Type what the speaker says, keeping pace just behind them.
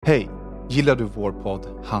Hej! Gillar du vår podd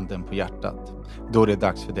Handen på hjärtat? Då är det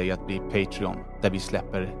dags för dig att bli Patreon, där vi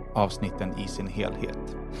släpper avsnitten i sin helhet.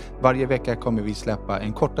 Varje vecka kommer vi släppa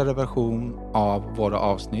en kortare version av våra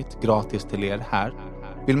avsnitt gratis till er här.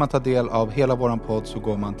 Vill man ta del av hela våran podd så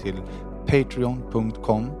går man till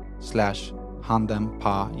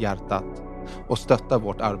patreon.com/handenpahjärtat och stöttar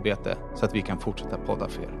vårt arbete så att vi kan fortsätta podda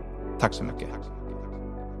för er. Tack så mycket!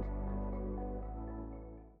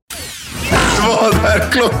 Vad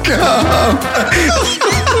är klockan?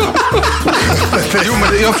 Jo,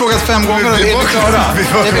 men jag har frågat 5 gånger och är vi klara? Vi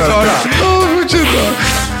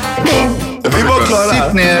var klara.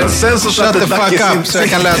 Sitt ner, sen så shut the fuck up så jag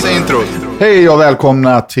kan läsa introt. Hej och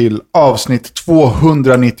välkomna till avsnitt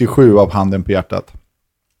 297 av Handen på hjärtat.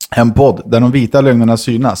 En podd där de vita lögnerna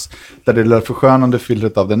synas, där det lilla förskönande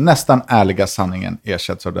filtret av den nästan ärliga sanningen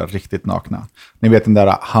ersätts av det riktigt nakna. Ni vet den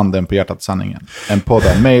där Handen på hjärtat-sanningen. En podd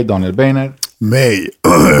av mig, Daniel Beiner. Mig,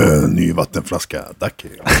 ny vattenflaska, Dacke.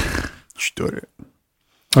 Större.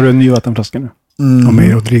 Har du en ny vattenflaska nu? Och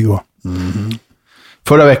mig, Rodrigo.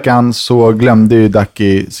 Förra veckan så glömde ju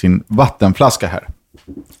Dacke sin vattenflaska här.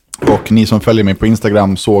 Och ni som följer mig på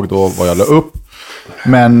Instagram såg då vad jag la upp.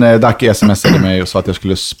 Men Dacke smsade mig och sa att jag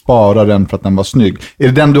skulle spara den för att den var snygg. Är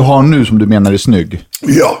det den du har nu som du menar är snygg?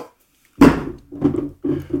 Ja.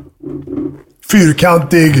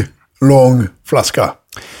 Fyrkantig, lång flaska.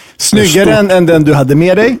 Snyggare än den du hade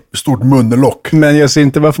med dig. Stort munlock. Men jag ser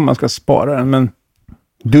inte varför man ska spara den. Men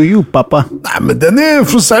do you, pappa? Nej, men den är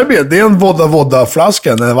från Serbien. Det är en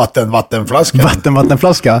vodda-flaska. En vattenflaska.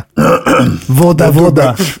 Vattenflaska? Vodda.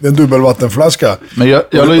 Det är en dubbelvattenflaska. Men jag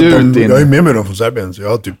la ju ut din... Jag är med mig dem från Serbien, så jag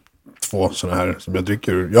har typ 2 sådana här som jag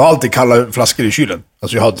dricker ur. Jag har alltid kalla flaskor i kylen.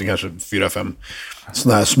 Alltså jag har alltid kanske 4-5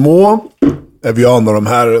 sådana här små Evian och de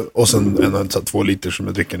här. Och sen 2 liter som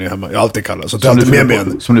jag dricker när jag är hemma. Jag har alltid kalla. Så tar jag alltid med mig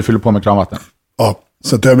en. Som du fyller på med kranvatten? Ja,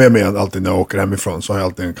 så tar jag med mig en alltid när jag åker hemifrån. Så har jag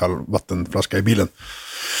alltid en kall vattenflaska i bilen.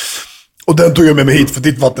 Och den tog jag med mig hit, för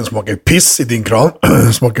ditt vatten smakar piss i din kran.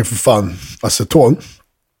 Smakar för fan aceton.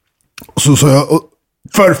 Och så jag,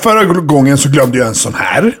 förra gången så glömde jag en sån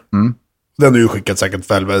här. Den har ju skickat säkert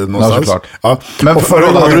själv någonstans. Ja, ja. Men och förra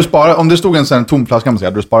gången... hade du sparat, om det stod en sån tom flaska,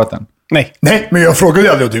 hade du sparat den? Nej, men jag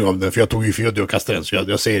frågade aldrig någonting om den, för jag tog ju 4 och kastade den, så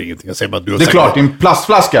jag säger ingenting. Jag säger bara att du har det är klart, din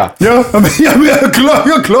plastflaska. Ja, men jag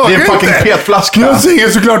klagar det är en fucking petflaska. Jag säger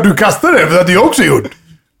såklart du kastade den, för det hade jag också gjort.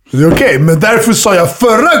 Det är okej, men därför sa jag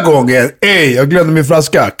förra gången, jag glömde min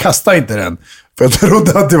flaska, kasta inte den. För jag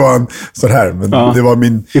trodde att det var en sån här, men det var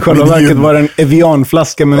min... I själva verket var det en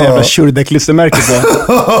Evian-flaska med en jävla Shurda-klistermärke på.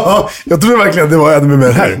 Jag trodde verkligen att det var en med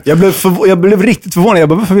den här. Jag blev riktigt förvånad. Jag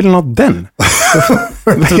bara, varför vill han ha den?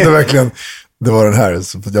 Jag trodde verkligen det var den här.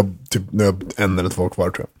 Så jag typ, nu har jag 1 eller 2 kvar,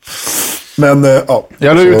 tror jag. Men, ja.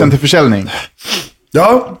 Jag la ut den till försäljning.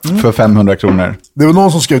 Ja. För 500 kronor. Det var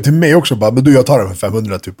någon som skrev till mig också, bara, men du, jag tar den för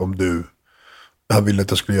 500 typ om du... Han ville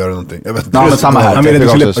att jag skulle göra någonting. Jag vet inte. Ja, men samma här. Han ville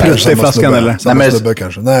att du skulle pressa i flaskan, eller? Nej, men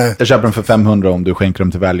kanske. Nej. Jag köper den för 500 om du skänker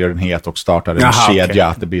dem till välgörenhet och startar en kedja.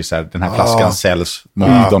 Att det blir så här, den här flaskan säljs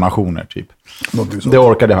mot donationer, typ. Det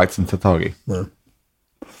orkade jag faktiskt inte ta tag i.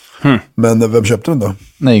 Men vem köpte den då?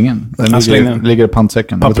 Nej, ingen. Den ligger i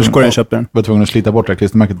pantsäcken. Papperskorgen köpte den. Var tvungen att slita bort det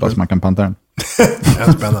klistermärket bara så man kan panta den.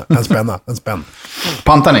 En spänn.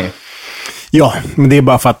 Pantar ni? Ja, men det är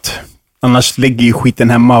bara för att annars lägger ju skiten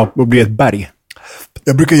hemma och blir ett berg.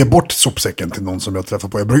 Jag brukar ge bort sopsäcken till någon som jag träffar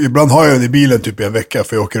på. Ibland har jag den i bilen typ i en vecka,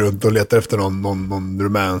 för jag åker runt och letar efter någon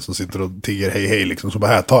rumän som sitter och tigger hej liksom. Så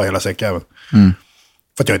bara här, ta hela säcken.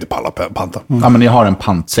 För att jag inte pallar panta. Ja, men ni har en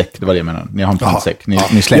pantsäck, det var det jag menar. Ni har en pantsäck,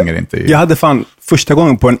 ni slänger inte i... Jag hade fan första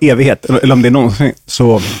gången på en evighet, eller om det är någonsin,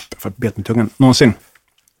 så, för att bet med tungan, någonsin,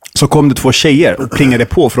 så kom det 2 tjejer och plingade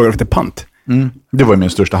på och frågade efter pant. Det var ju min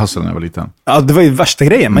största hassel när jag var liten. Ja, det var ju värsta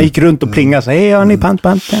grejen. Man gick runt och plingade och sa, hej, har ni pant?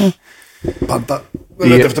 Panta.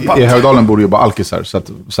 I Högdalen bor det ju bara alkisar, så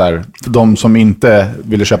att så här, de som inte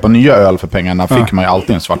ville köpa nya öl för pengarna fick man ju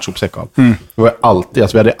alltid en svart sopsäck av. Det var alltid,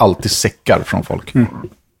 alltså vi hade alltid säckar från folk. Det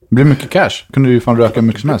blev mycket cash. Kunde du ju fan röka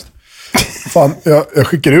mycket som helst. Fan, jag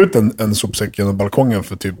skickade ut en sopsäck genom balkongen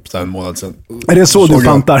för typ 1 månad sedan. Är det så du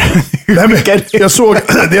pantar? Nej, men jag såg,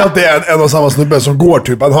 det är alltid en och samma snubbe som går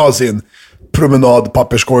typ, han har sin promenad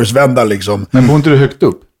papperskorgsvända liksom. Men bor inte du högt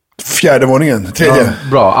upp? 4:e våningen, 3:e. Ja,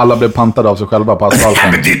 bra, alla blev pantade av sig själva på asfalten.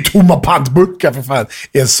 Nej, men det är tomma pantburkar för fan.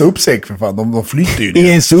 I en sopsäck för fan, de flyter ju det.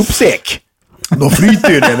 I en sopsäck? De flyter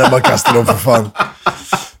ju det när man kastar dem för fan.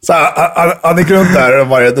 Så han gick runt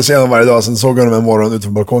där, det ser han varje dag. Sen såg han dem en morgon ut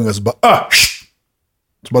från balkongen, så bara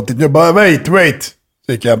så bara tittade jag, bara wait.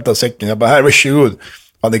 Så gick jag hämta säcken, jag bara här, varsågod.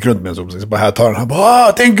 Han gick runt med en sopsäck, så bara här tar han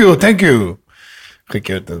bara thank you.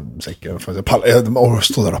 skicka ut en säck. Jag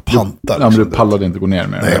står där och pantar. Ja, men du pallade inte gå ner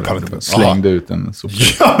med den. Nej, jag pallade inte. Slängde ut en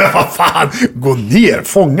sopsäck. Ja, men vad fan! Gå ner,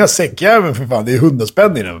 fånga säckjäveln för fan. Det är 100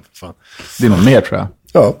 spänn i den för fan. Det är nog mer, tror jag.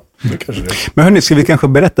 Ja, det kanske det är. Men hörni, ska vi kanske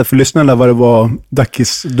berätta för lyssnarna vad det var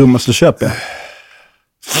Dackis dummaste köp är?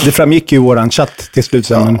 Det framgick ju i våran chatt till slut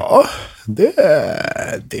sen. Ja, det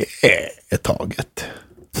är taget.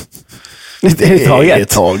 Det är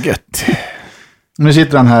taget. Nu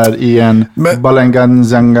sitter han här i en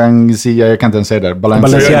Balenciaga, jag kan inte ens säga det.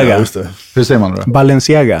 Balenciaga. Just det. Hur säger man det?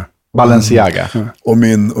 Balenciaga. Och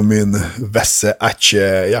min Vesse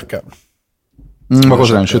Acce-jacka. Vad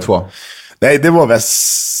kostar den? 22? Nej, det var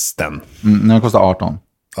västen. Den kostar 18.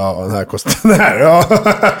 Ja, den här kostar den här. Ja.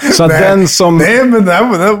 Så att den som... Nej, men den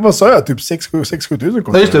här, vad sa jag? Typ 6-7 tusen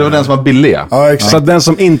kostar. Ja, just det var den som var billig. Ja, exakt. Så att den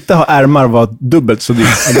som inte har ärmar var dubbelt så dyr.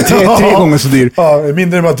 Eller tre gånger så dyr. Ja,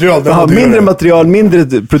 mindre material. Ja, mindre material,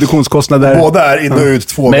 mindre produktionskostnader. Båda är in och ut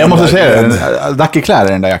 2 Men jag måste säga gånger. det, Dacke klär i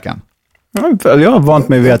den där jackan. Ja, jag har vant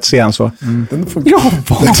mig vid att se han så. Den funkar. Jag har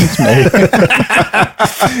vant mig.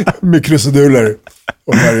 Med krusiduller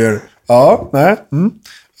och färger. Ja, nej.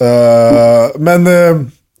 Men,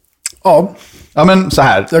 ja. Ja, men så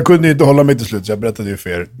här. Jag kunde ju inte hålla mig till slut, så jag berättade ju för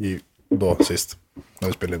er då sist. När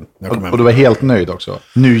vi spelade in. När jag kom hem. Och du var helt nöjd också.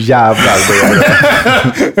 Nu jävlar börjar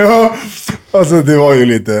det. Ja, alltså det var ju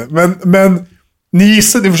lite. Men ni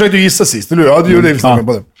försökte ju gissa sist, eller hur? Ja, du gjorde det.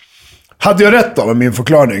 På det. Hade jag rätt då med min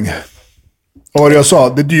förklaring? Och vad jag sa,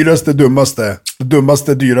 det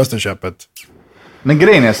dyraste köpet. Men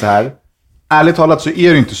grejen är så här. Ärligt talat så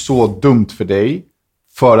är det inte så dumt för dig.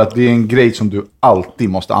 För att det är en grej som du alltid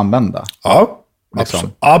måste använda. Ja,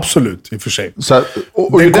 liksom. Absolut, i och för sig. Så,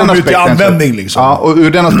 och det kommer ut i användning liksom. Ja, och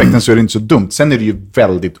ur den aspekten så är det inte så dumt. Sen är det ju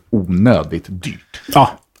väldigt onödigt dyrt.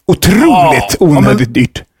 Ja, otroligt onödigt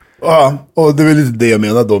dyrt. Ja, och det är väl lite det jag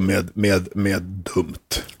menar då med dumt.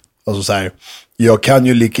 Alltså så här, jag kan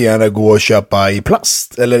ju lika gärna gå och köpa i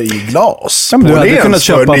plast eller i glas. Ja, men du hade kunnat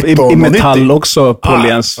köpa i metall också på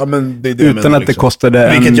Lens. Ja, men det är det utan att det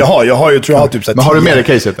kostade vilket jag har. Jag har ju, tror jag har typ så här. Men har du med det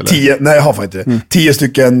caset eller? 10, nej, jag har fan inte det. 10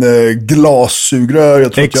 stycken glassugrör.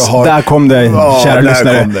 Jag tror att jag har... Där kom det, kära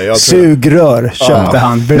lyssnare. Sugrör köpte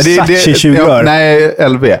han. Versace-sugrör. Nej,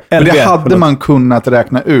 LV. Men det hade man kunnat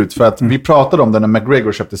räkna ut för att vi pratade om det när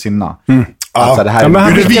McGregor köpte sina. Alltså, det här men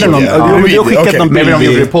han skickade någon. Vi har skickat någon bild. Men vi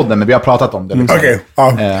gjorde i podden, men vi har pratat om det. Liksom. Okej,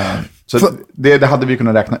 så det hade vi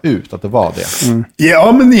kunnat räkna ut att det var det.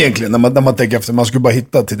 Ja, men egentligen när man tänker efter, man skulle bara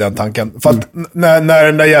hitta till den tanken. För att när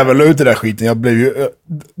den där jäveln la ut den där skiten, jag blev ju...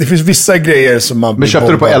 Det finns vissa grejer som man... Men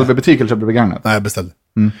köpte du på LV-butik eller köpte du begagnat? Nej, jag beställde.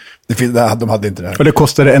 De hade inte det här. Och det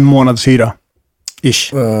kostade en månads hyra.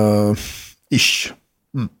 Ish.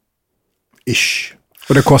 Ish.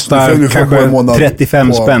 Och det kostar kanske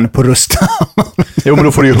 35 spänn på Rusta. Jo, men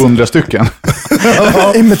då får du ju 100 stycken.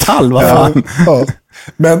 I metall, vad fan. Ja.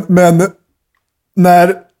 Men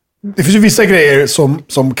när... Det finns ju vissa grejer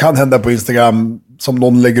som kan hända på Instagram som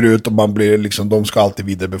någon lägger ut och man blir liksom, de ska alltid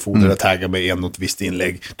vidarebefordra, tagga mig i något visst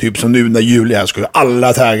inlägg. Typ som nu när Julia här skulle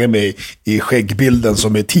alla tagga mig i skäggbilden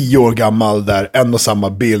som är 10 år gammal där en och samma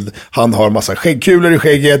bild. Han har massa skäggkulor i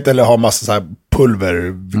skägget eller har massa så här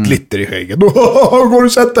pulver, glitter i skägget. Har du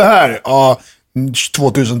sett det här? Ja,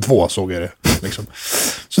 2002 såg jag det. Liksom.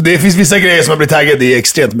 Så det finns vissa grejer som man blir taggad i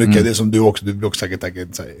extremt mycket. Det är som du blir också säkert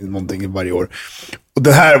taggad någonting varje år. Och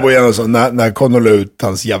det här var ju en sån, när Conor la ut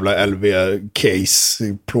hans jävla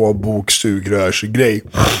LV-case, plånbok, sugrörsgrej.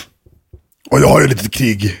 Och jag har ju lite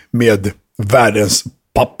krig med världens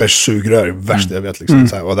papperssugrör, värsta jag vet liksom.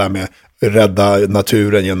 Så här, och det här med rädda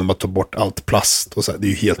naturen genom att ta bort allt plast och så här, det är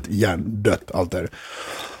ju helt hjärndött allt det här.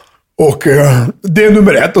 Och det är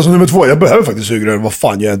nummer 1. Och så nummer 2, jag behöver faktiskt sugrör. Vad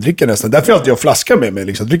fan jag än dricker nästan. Därför har alltid jag flaska med mig.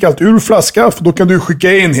 Liksom. Jag dricker alltid ur flaska. För då kan du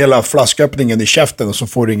skicka in hela flasköppningen i käften. Och så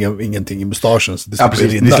får du ingenting i mustaschen. Så det ja,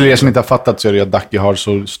 precis. Ni skulle som inte har fattat så är det att Dacke har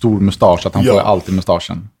så stor mustasch att han får alltid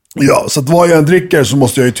mustaschen. Ja, så att vad jag än dricker så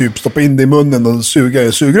måste jag ju typ stoppa in det i munnen och suga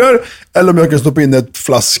i sugrör. Eller om jag kan stoppa in ett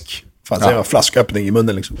flasköppning i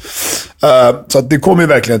munnen liksom. Så att det kommer ju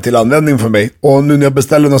verkligen till användning för mig. Och nu när jag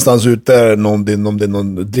beställer någonstans ute, om det är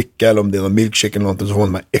någon dricka eller om det är någon milkshake eller någonting, så får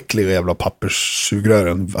man de här äckliga jävla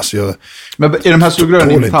papperssugrören. Alltså men är de här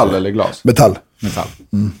sugrören i metall eller glas? Metall.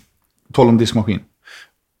 Tål om diskmaskin?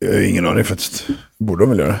 Jag har ingen aning faktiskt. Borde de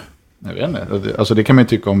väl göra? Jag vet inte. Alltså det kan man ju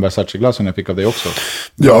tycka om Versace-glasen jag fick av dig också.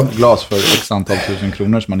 Ja. Glas för x antal 1000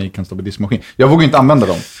 kronor som man kan stå på diskmaskin. Jag vågar inte använda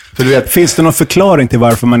dem. För du vet, Finns det någon förklaring till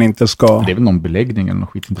varför man inte ska... det är väl någon beläggning eller något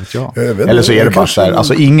skit, inte vet jag. vet Eller så inte, är det bara kanske- så här,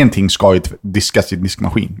 alltså ingenting ska ju diskas i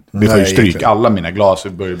diskmaskin. Det får ju Nej, stryk. egentligen. Alla mina glas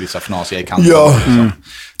börjar bli så här fnasiga i kanten. Ja. Liksom.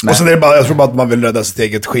 Och sen är det bara, jag tror bara att man vill rädda sitt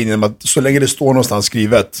eget skinn genom att så länge det står någonstans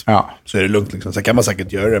skrivet Ja. så är det lugnt liksom. Sen kan man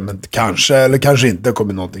säkert göra det, men kanske eller kanske inte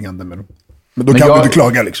kommer någonting hända med dem. Men då Men kan jag- man inte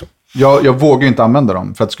klaga liksom. Jag vågar ju inte använda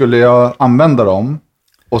dem. För att skulle jag använda dem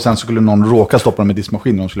och sen så skulle någon råka stoppa dem i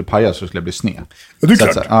diskmaskinen och de skulle paja så skulle jag bli sned. Ja, det är så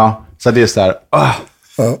att, klart. så det är så här, Ja.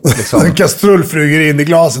 Liksom. En kastrull flyger in i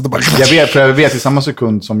glaset och bara... jag vet i samma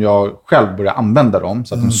sekund som jag själv börjar använda dem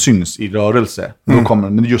så att de syns i rörelse. Då kommer,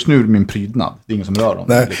 men just nu är det min prydnad. Det är ingen som rör dem.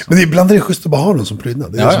 Nej, liksom. men det ibland är det schysst att bara ha någon som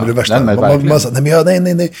prydnad. Det är Ja, det som är ja. det värsta. Nej, men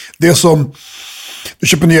verkligen. Nej. Det är som... Du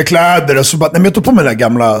köper nya kläder och så bara... Nej, men jag tar på mig den där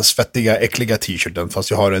gamla, svettiga, äckliga t-shirten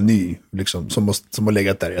fast jag har en ny, liksom, som har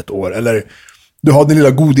legat där i ett år. Eller du har din lilla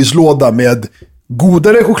godislåda med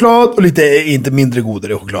godare choklad och lite inte mindre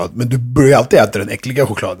godare choklad. Men du börjar alltid äta den äckliga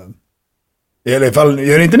chokladen. I alla fall,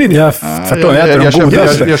 gör inte ni det? Ja, tvärtom. Jag äter de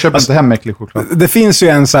godaste. Jag köper inte hem äcklig choklad. Det finns ju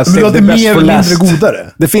en så här Men du save har the best mer for eller last. mindre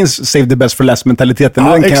godare. Det finns save the best for last-mentaliteten.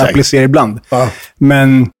 Ja, Den kan jag exakt. applicera ibland. Ja.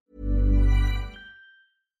 Men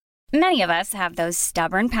Many of us have those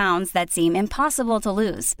stubborn pounds that seem impossible to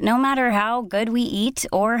lose, no matter how good we eat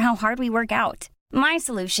or how hard we work out. My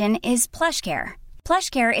solution is PlushCare.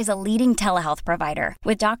 PlushCare is a leading telehealth provider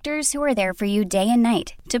with doctors who are there for you day and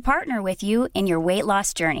night to partner with you in your weight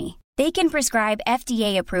loss journey. They can prescribe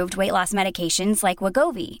FDA-approved weight loss medications like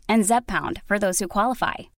Wegovy and Zepbound for those who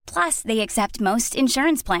qualify. Plus, they accept most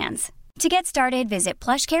insurance plans. To get started, visit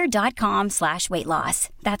plushcare.com/weightloss.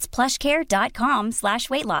 That's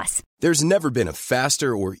plushcare.com/weightloss. There's never been a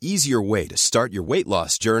faster or easier way to start your weight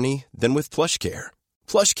loss journey than with PlushCare.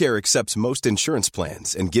 PlushCare accepts most insurance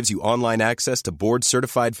plans and gives you online access to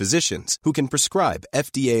board-certified physicians who can prescribe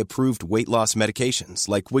FDA-approved weight loss medications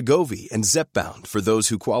like Wegovy and Zepbound for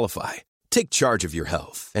those who qualify. Take charge of your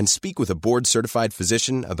health and speak with a board-certified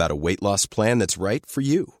physician about a weight loss plan that's right for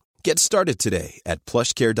you. Get started today at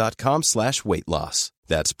plushcare.com/weightloss.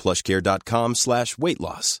 That's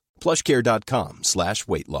plushcare.com/weightloss.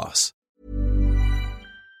 plushcare.com/weightloss.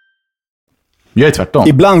 Jag är tvärtom.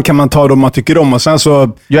 ibland kan man ta dem man tycker om och sen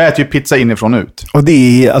så... Jag äter ju pizza inifrån ut. Och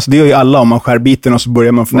det gör ju alla om man skär biten och så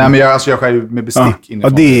börjar man från... Nej, men jag skär ju med bestick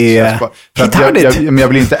inifrån. Och det är... För men jag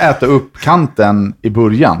vill inte äta upp kanten i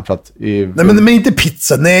början. För att Nej, men inte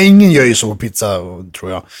pizza. Nej, ingen gör ju så på pizza,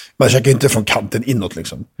 tror jag. Man käkar ju inte från kanten inåt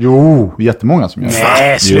liksom. Jo, jättemånga som gör det.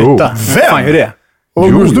 Nej, sluta. Vem fan gör det?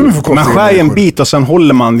 Och vad du med för Man konstiga skär ju en människor? bit och sen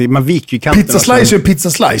håller man viker ju kanten. Pizza och sen- slice är ju pizza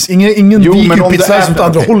slice. Ingen Jo, men viker om pizza du slice åt äter...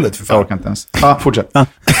 andra okej. hållet för Jag fan. orkar inte ens. Fortsätt.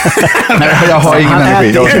 Nej, jag har ingen Han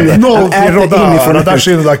energi. Jag orkar äter inte. in- Noll han till äter Rodda, inifrån ut.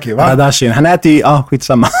 Radashin och Daki, va? Radashin. Han äter ju... Ja,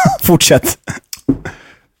 skitsamma. Fortsätt.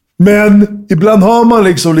 Men ibland har man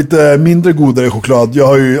liksom lite mindre godare choklad. Jag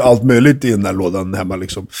har ju allt möjligt i den där lådan hemma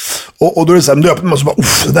liksom. Och då är det så här, då öppnar man så bara,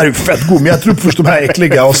 det där är ju fett god. Men jag tror först de här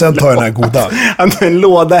äckliga och sen tar jag den här goda. Han har en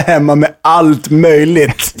låda hemma med allt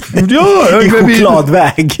möjligt. Ja, jag I är gravid.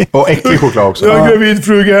 chokladväg. Och äcklig choklad också. Jag är gravid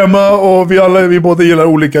fruga hemma och vi båda gillar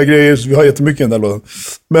olika grejer. Så vi har jättemycket i den där lådan.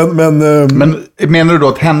 Men menar du då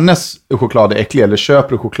att hennes choklad är äcklig eller köper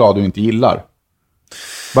du choklad du inte gillar?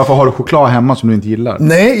 Varför har du choklad hemma som du inte gillar?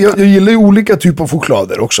 Nej, jag gillar ju olika typer av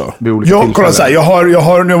choklader också. Vid olika Kolla tillfällen. så här, jag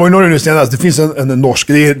har, när jag var i Norge nu senast, det finns en norsk,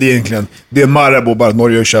 det är egentligen, det är Marabou, bara att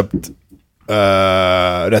Norge har köpt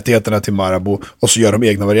rättigheterna till Marabou och så gör de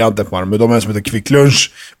egna varianter på Marabou. Men de har en som heter Quick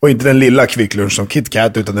Lunch och inte den lilla Quick Lunch som Kit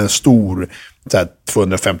Kat utan en stor så här,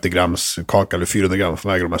 250 grams kaka eller 400 gram för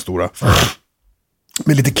väger de här stora.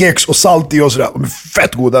 Med lite kex och salt i och sådär. De är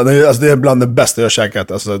fett goda. Det är bland det bästa jag har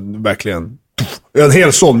käkat. Alltså verkligen. Jag har en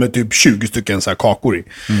hel sån med typ 20 stycken så här kakor i.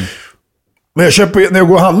 Men när jag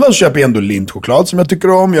går och handlar så köper jag ändå Lindt-choklad som jag tycker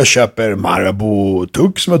om. Jag köper Marabou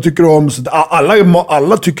Tuck som jag tycker om. Så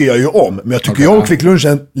alla tycker jag ju om. Men jag tycker ju om Quick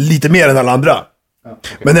Lunchen lite mer än alla andra.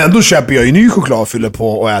 Men ändå köper jag ju ny choklad, fyller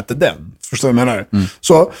på och äter den. Förstår du vad jag menar?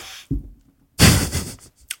 Så...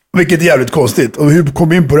 Vilket är jävligt konstigt. Och hur kom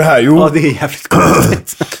vi in på det här? Jo, Ja, det är jävligt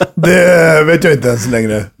konstigt. det vet jag inte ens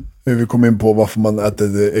längre. Hur vi kom in på varför man äter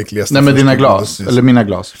det äckligaste. Nej, men dina först. glas. Eller mina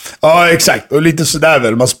glas. Ja, exakt. Och lite sådär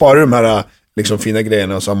väl. Man sparar de här liksom, fina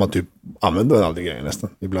grejerna och så har man typ använder man aldrig grejer nästan.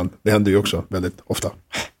 Ibland. Det händer ju också väldigt ofta.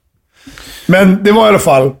 Men det var i alla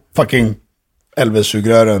fall fucking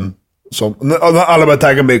LV-sugrören. Som, alla började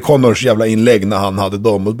tagga mig i Connors jävla inlägg när han hade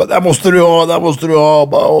dem. Och bara, där måste du ha.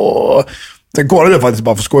 Bara, åh. Sen kollade jag faktiskt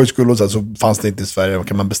bara för skojs skull och så fanns det inte i Sverige. Vad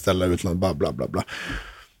kan man beställa i utlandet? Bla, bla, bla, bla.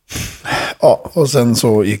 Ja, och sen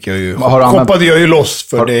så gick jag ju... Har hoppade jag ju loss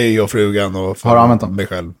för dig och frugan och för har du använt dem? mig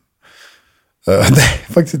själv. Nej,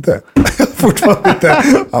 faktiskt inte. Fortfarande inte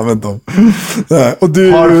använt dem. Och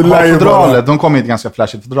du har fodralet, de kommer i ett ganska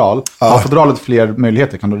flashigt fodral. Har fodralet fler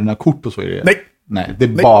möjligheter? Kan du dina kort och så i det? Nej, det är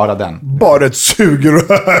bara den. Bara ett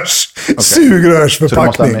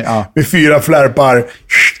sugrörsförpackning. Med 4 flärpar.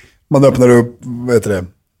 Man öppnar upp, vad heter det?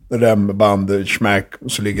 Remband, smack.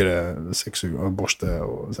 Och så ligger det 6 sugrör, borste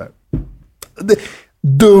och så här.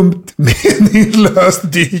 Dumt,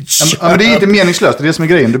 meningslöst, dyrt. Ja, men det är inte meningslöst, det är det som är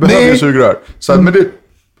grejen. Du behöver ju sugrör. Så, men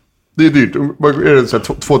det är dyrt.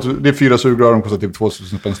 Det är 4 sugrör, de kostar typ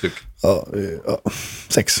 2000 spänn styck. Ja,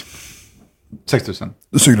 6 000.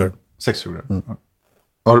 sugrör. 6 sugrör.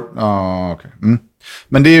 Okej.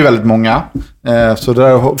 Men det är ju väldigt många. Så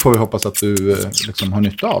där får vi hoppas att du liksom har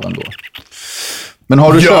nytta av ändå. Men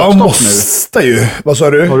har du köpstopp nu? Jag måste ju. Vad sa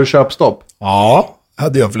du? Har du köpstopp? Ja,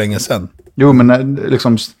 hade jag för länge sedan. Jo, men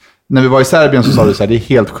liksom, när vi var i Serbien så sa du så här, det är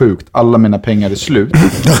helt sjukt. Alla mina pengar är slut.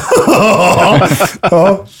 Ja.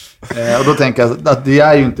 Och då tänker jag att det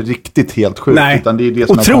är ju inte riktigt helt sjukt. Nej. Utan det är det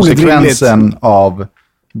som Otroligt är konsekvensen av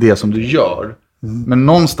det som du gör. Men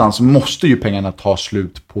någonstans måste ju pengarna ta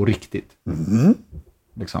slut på riktigt.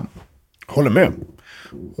 Liksom. Håller med.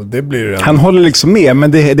 Och det blir Han håller liksom med,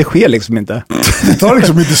 men det sker liksom inte. Det tar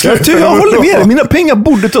liksom inte slut. Jag håller med. Mina pengar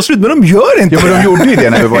borde ta slut, men de gör inte. Ja, men de gjorde ju det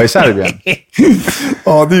när vi var i Serbien.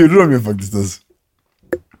 Ja, det gjorde de ju faktiskt.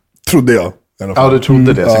 Trodde jag. Ja, du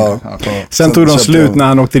trodde det. Ja. Sen tog de slut när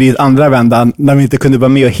han åkte dit andra vändan, när vi inte kunde vara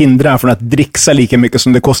med och hindra honom från att dricksa lika mycket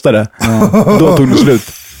som det kostade. Då tog det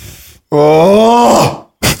slut.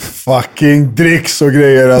 Fucking dricks och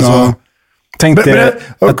grejer alltså. Ja. Tänkte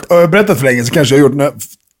har jag berättat för länge så kanske jag gjort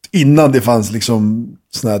innan det fanns liksom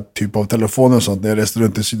sån här typ av telefoner och sånt. När jag reste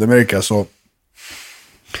runt i Sydamerika så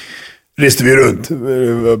reste vi runt.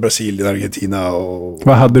 Brasilien, Argentina och...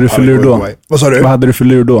 Vad hade du för lur då? Vad sa du? Vad hade du för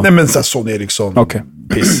lur då? Nej, men så här, Sony Ericsson. Okay.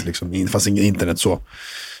 Piss, liksom. Det fanns ingen internet så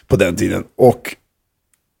på den tiden. Och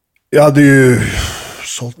jag hade ju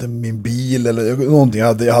sålt min bil eller någonting. Jag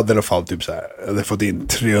hade i alla fall typ så här. Jag hade fått in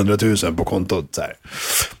 300 000 på kontot så här.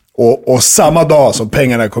 Och samma dag som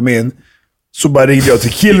pengarna kom in så bara ringde jag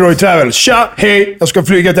till Kilroy Travel. Tja, hej, jag ska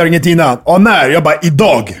flyga till Argentina. Ja, när? Jag bara,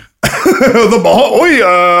 idag. Och då bara, oj,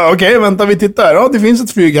 okej, vänta, vi tittar. Ja, det finns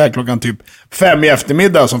ett flyg här klockan typ 5 i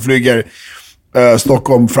eftermiddag som flyger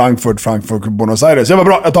Stockholm, Frankfurt, Buenos Aires. Jag var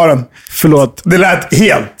bra, jag tar den. Förlåt. Det lät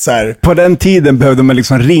helt så här. På den tiden behövde man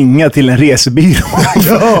liksom ringa till en resebyrå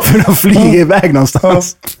för att flyga iväg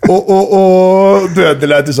någonstans. Och det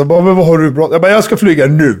lät ju så, men vad har du bra? Jag bara, jag ska flyga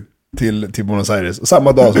nu till Buenos Aires. Och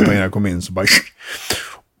samma dag som pengarna kom in så bara...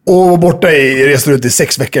 Och var borta i restaurang i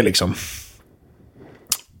 6 veckor liksom.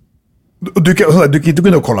 Du kan inte gå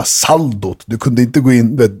in och kolla saldot. Du kunde inte gå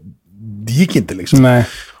in... Det gick inte liksom. Nej.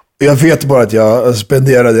 Jag vet bara att jag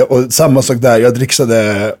spenderade, och samma sak där, jag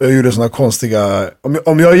dricksade, jag gjorde såna konstiga...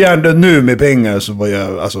 Om jag järnde nu med pengar så var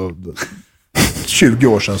jag, alltså... 20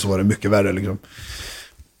 år sedan så var det mycket värre liksom.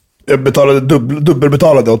 Jag betalade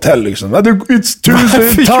dubbelbetalade hotell liksom. It's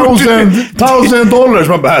 $1,000.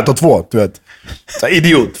 Man bara, här, ta 2, du vet. Så här,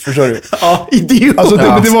 idiot, förstår du? Ja, idiot. Alltså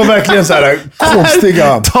det var verkligen så här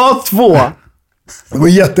konstiga... Ta 2. Det var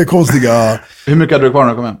jättekonstiga... Hur mycket hade du kvar när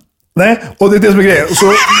du kom hem? Nej, och det är det som är grejen. Så,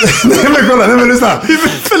 nej men kolla, nej men lyssna.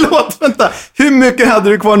 Förlåt, vänta. Hur mycket hade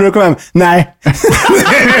du kvar när du kom hem? Nej.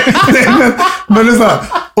 men lyssna.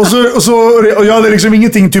 Och jag hade liksom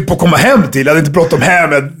ingenting typ att komma hem till. Jag hade inte bråttom hem.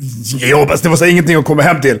 Jag hoppas det var så ingenting att komma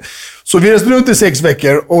hem till. Så vi reste runt i 6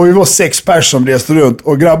 veckor och vi var 6 pers som reste runt.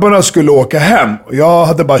 Och grabbarna skulle åka hem. Och jag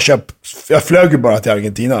hade bara jag flög ju bara till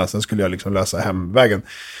Argentina. Sen skulle jag liksom lösa hemvägen.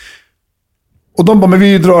 Och de bara, men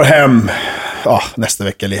vi drar hem nästa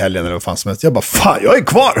vecka eller i helgen eller vad fan som helst. Jag bara, fan, jag är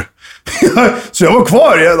kvar. Så jag var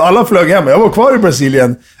kvar, alla flög hem. Jag var kvar i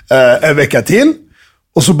Brasilien en vecka till.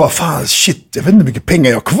 Och så bara, fan, shit, jag vet inte hur mycket pengar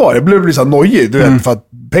jag har kvar. Jag blev så nojig, du vet, för att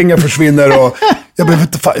pengar försvinner och jag bara,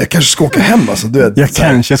 vet fan, jag kanske ska åka hem alltså, du vet. Jag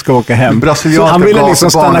kanske ska åka hem. Brasilianska han ville liksom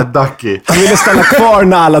han ville stanna kvar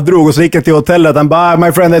när alla drog och så gick han till hotellet. Han bara,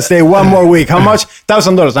 my friend, let's stay one more week. How much?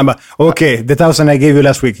 $1,000. Han bara, okay, the 1,000 I gave you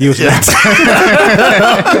last week. Use it.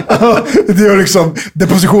 Det är liksom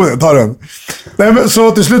depositionen, ta den. Nej, men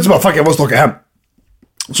så till slut så bara, fuck, jag måste åka hem.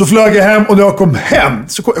 Så flög jag hem och när jag kom hem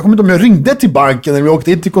så jag kommer inte om jag ringde till banken eller jag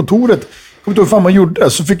åkte in till kontoret. Jag kommer inte ihåg vad fan man gjorde.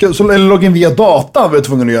 Så fick jag logga in via datan, var jag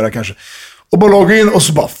tvungen att göra kanske. Och bara logga in och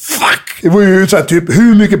så bara fuck. Det var ju så här, typ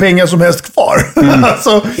hur mycket pengar som helst kvar.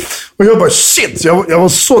 Alltså, Och jag bara shit, jag var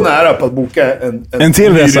så nära på att boka en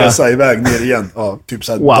till resa iväg ner igen. Ja, typ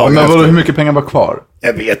så här. Wow, men hur mycket pengar var kvar?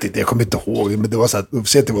 Jag vet inte, jag kommer inte ihåg. Men det var så här,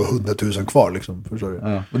 se att det var 100 000 kvar liksom. Förstår du?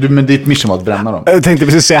 Ja. Och men ditt mission var att bränna dem? Jag tänkte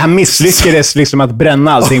precis säga, han misslyckades liksom att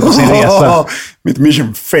bränna allting på sin resa. Mitt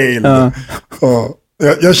mission failed. Ja.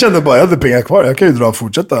 Jag kände bara, jag hade pengar kvar. Jag kan ju dra och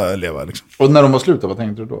fortsätta leva liksom. Och när de var slut, vad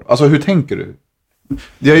tänkte du då? Alltså hur tänker du?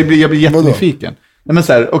 Jag blir jättenyfiken. Nej, men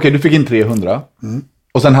så här, okej, du fick in 300.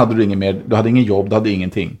 Och sen hade du inget mer, du hade ingen jobb, du hade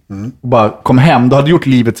ingenting. Och bara kom hem, du hade gjort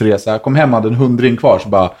livets resa, kom hem och hade en 100 kvar, så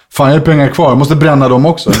bara, fan jag har pengar kvar, jag måste bränna dem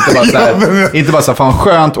också. Inte bara så här, inte bara så här, fan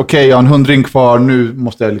skönt, okej, jag har en 100 kvar, nu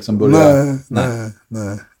måste jag liksom börja. Nej.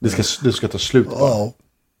 Det ska ta slut bara.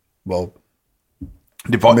 Wow.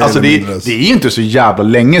 Det är inte så jävla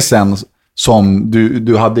länge sedan som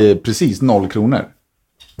du hade precis 0 kronor.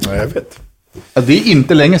 Nej, jag vet. Det är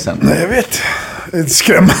inte länge sedan. Nej, jag vet.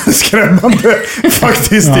 Skrämmande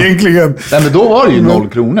faktiskt egentligen. Nej, men då var det ju 0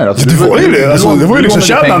 kronor. Alltså, det var ju det. Alltså, det var ju liksom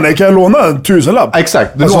tjänande. Kan jag låna en 1000-lapp?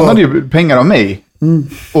 Exakt. Du lånade ju pengar av mig.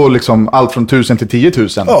 Och liksom allt från 1000 till 10 000.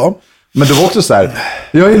 Ja. Men det var också så här,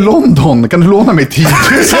 jag är i London, kan du låna mig 10 000?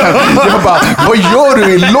 Jag bara, vad gör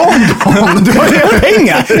du i London? Du har ju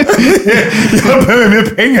pengar! Jag behöver mer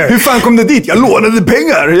pengar. Hur fan kom du dit? Jag lånade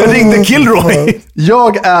pengar! Jag ringde Kilroy!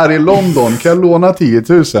 Jag är i London, kan jag låna 10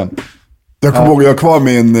 000? Jag kommer ihåg, jag har kvar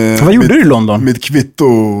min... Vad gjorde du i London?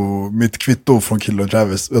 Mitt kvitto från Kilroy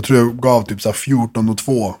Travis. Jag tror jag gav typ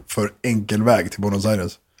 14,2 för enkel väg till Buenos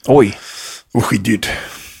Aires. Oj. Och skitdyrt.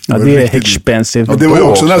 Ja, det är expensive. Och det var ju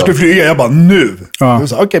också, när jag skulle flyga, jag bara nu. Ja.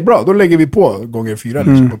 Okej, bra, då lägger vi på gånger 4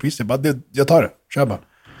 liksom, på priset. Jag tar det, kör bara.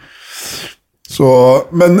 Så,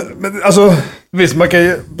 men alltså, visst, man kan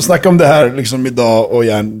ju snacka om det här liksom idag och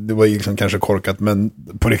det var ju liksom kanske korkat, men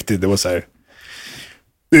på riktigt, det var så här.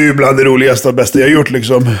 Det är ju bland det roligaste och bästa jag har gjort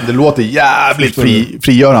liksom. Det låter jävligt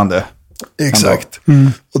frigörande. Exakt.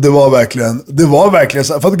 Och det var verkligen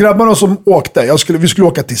så. För att grabbarna som åkte, vi skulle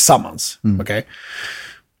åka tillsammans. Okej?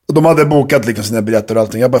 Och de hade bokat liksom sina biljetter och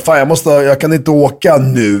allting. Jag bara, fan jag kan inte åka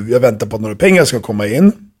nu. Jag väntar på att några pengar ska komma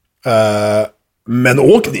in. Men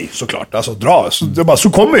åk ni såklart. Alltså dra. Så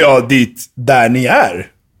kommer jag dit där ni är.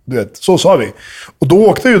 Du vet, så sa vi. Och då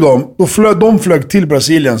åkte ju de flög till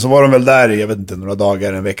Brasilien, så var de väl där i, jag vet inte, några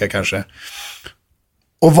dagar, en vecka kanske.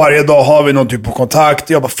 Och varje dag har vi någon typ av kontakt.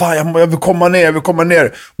 Jag bara, fan jag vill komma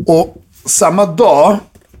ner. Och samma dag,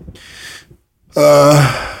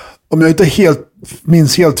 om jag inte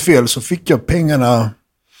minns helt fel, så fick jag pengarna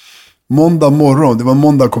måndag morgon. Det var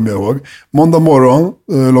måndag, kommer jag ihåg. Måndag morgon,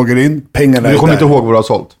 loggar in, pengarna du kommer inte ihåg vad du har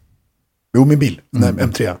sålt? Jo, min bil. Nej,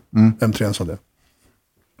 M3. M3 sålde jag.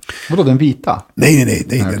 Vadå, den vita? Nej.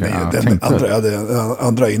 Okay, den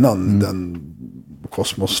andra innan. Den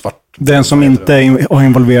Cosmos svart. Den som inte har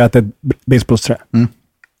involverat ett baseballsträ.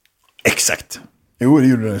 Exakt. Jo, det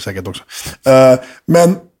gjorde den säkert också.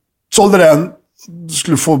 Men sålde den.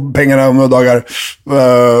 Skulle få pengarna om några dagar.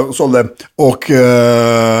 Sålde. Och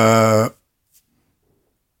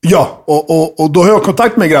ja, och då har jag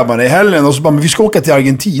kontakt med grabbarna i helgen. Och så bara, men vi ska åka till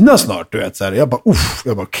Argentina snart, du vet. Så här. Jag bara,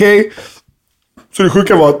 okej. Så det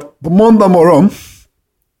sjuka var att på måndag morgon,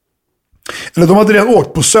 eller de hade redan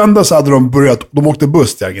åkt, på söndag så hade de åkte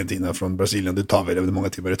buss till Argentina från Brasilien. Det tar väl många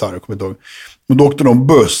timmar det tar, jag kommer inte ihåg. Men då åkte de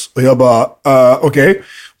buss och jag bara, okej.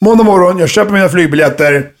 Måndag morgon, jag köper mina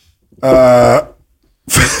flygbiljetter,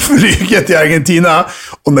 flyger till Argentina.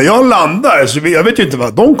 Och när jag landar, så jag vet ju inte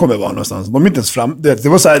var de kommer vara någonstans. De är inte ens fram. Det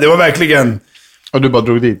var så här, det var verkligen... Och du bara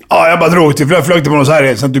drog dit? Ja, jag bara drog till, för jag flög till Buenos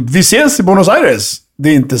Aires. Sen typ, vi ses i Buenos Aires. Det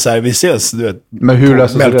är inte så här, vi ses, du vet. Men hur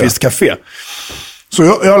löser det? Mellqvist Café. Så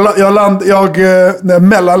när jag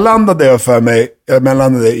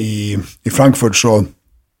mellanlandade i Frankfurt, så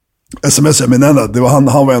smsade jag med Nenad. Det var han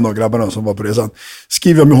var en av grabbarna som var på resan.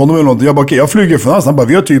 Skriver jag med honom eller någonting. Jag bara, okej, jag flyger från hans. Han bara,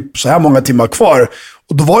 vi har typ så här många timmar kvar.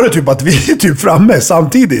 Och då var det typ att vi är typ framme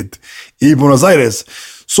samtidigt i Buenos Aires.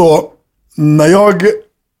 Så när jag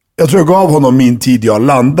tror jag gav honom min tid, jag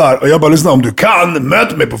landar. Och jag bara, lyssna, om du kan,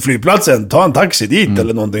 möt mig på flygplatsen. Ta en taxi dit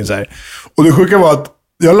eller någonting så här. Och det sjuka var att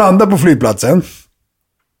jag landar på flygplatsen.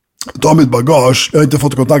 Tar mitt bagage. Jag har inte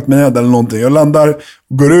fått kontakt med henne eller någonting. Jag landar,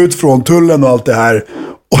 går ut från tullen och allt det här.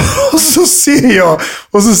 Och så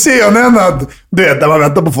ser jag Nenad, du vet, när man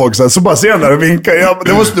väntar på folk så bara ser jag där och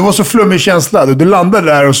vinkar. Det var så flummig känsla. Du landar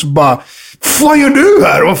där och så bara, vad gör du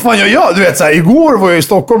här? Vad fan gör jag? Du vet, så här, igår var jag i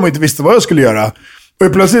Stockholm och inte visste vad jag skulle göra.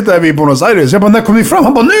 Och plötsligt är vi i Buenos Aires. Jag bara, när kom ni fram?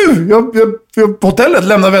 Han bara, nu! Jag på hotellet,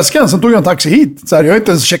 lämnade väskan. Sen tog jag en taxi hit. Så här, jag har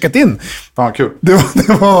inte ens checkat in. Fan, kul.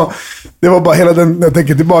 Det var bara hela den, när jag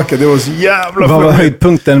tänker tillbaka. Det var så jävla... Vad var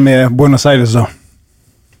höjdpunkten med Buenos Aires då?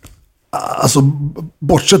 Alltså,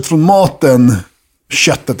 bortsett från maten.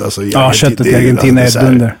 köttet alltså. Ja, köttet i Argentina är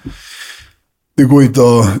dunder. Det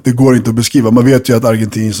går inte att beskriva. Man vet ju att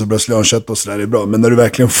argentins och brasiliankött och sådär är bra. Men när du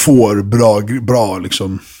verkligen får bra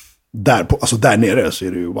liksom, där nere så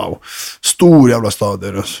är det ju wow. Stor jävla stad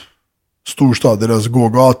är det. Stor stad, deras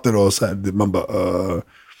gågator och så här. Man bara...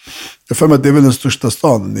 Jag för mig att det är väl den största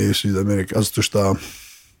staden i Sydamerika. Alltså största...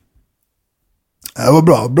 Det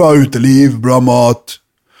var bra uteliv, bra mat.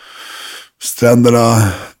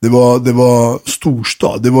 Stränderna. Det var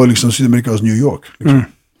storstad. Det var liksom Sydamerikas New York. Liksom.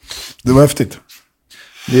 Det var häftigt.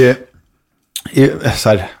 Det är så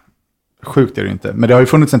här, sjukt är det inte. Men det har ju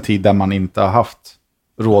funnits en tid där man inte har haft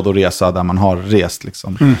råd att resa, där man har rest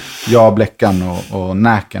liksom. Jag, Bläckan och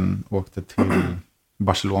Näken åkte till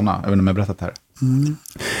Barcelona. Jag vet inte om jag har berättat det här.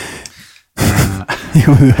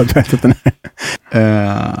 Jo, du har berättat den här.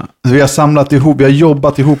 Så vi har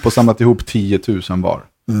jobbat ihop och samlat ihop 10 000 var.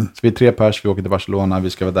 Så vi är 3 pers, vi åker till Barcelona, vi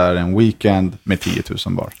ska vara där en weekend med 10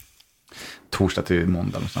 000 var. Torsdag till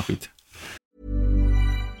måndag och sån skit.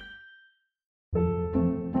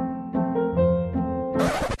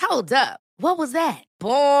 Hold up. What was that?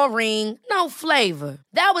 Boring. No flavor.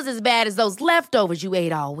 That was as bad as those leftovers you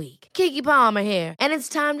ate all week. Keke Palmer here, and it's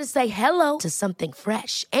time to say hello to something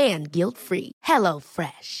fresh and guilt-free. Hello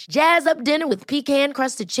Fresh. Jazz up dinner with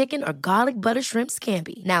pecan-crusted chicken or garlic butter shrimp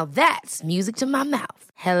scampi. Now that's music to my mouth.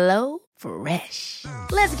 Hello Fresh.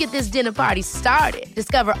 Let's get this dinner party started.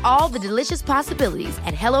 Discover all the delicious possibilities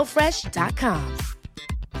at hellofresh.com.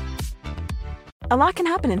 A lot can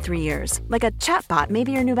happen in 3 years, like a chatbot may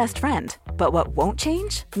be your new best friend. But what won't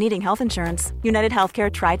change? Needing health insurance. United Healthcare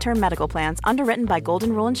Tri-Term Medical Plans, underwritten by Golden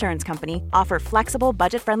Rule Insurance Company, offer flexible,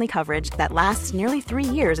 budget-friendly coverage that lasts nearly 3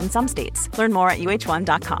 years in some states. Learn more at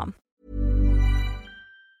uh1.com.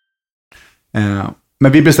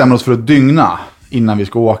 Men vi bestämmer oss för att dygna innan vi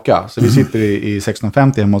ska åka. Så vi sitter i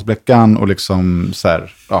 1650 hemma hos Bläckan och liksom så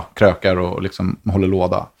här, krökar och liksom håller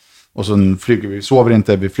låda. Och så flyger vi, sover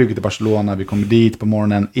inte, vi flyger till Barcelona, vi kommer dit på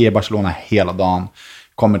morgonen, är i Barcelona hela dagen,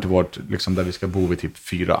 kommer till vårt, liksom där vi ska bo vid typ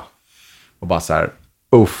 4. Och bara så här,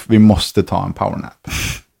 vi måste ta en powernap.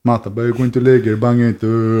 Mata bara, jag går inte och lägger, bangar inte.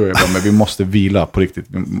 Jag bara, men vi måste vila på riktigt.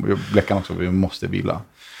 Bläckan också, vi måste vila.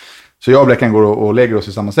 Så jag och Bläckan går och lägger oss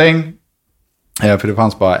i samma säng. För det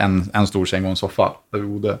fanns bara en stor säng och en soffa där vi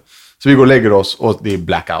bodde. Så vi går och lägger oss och det är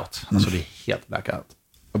blackout. Alltså det är helt blackout.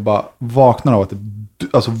 Jag bara vaknar av att det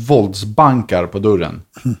våldsbankar på dörren.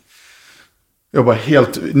 Jag bara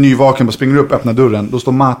helt nyvaken och springer upp, öppnar dörren. Då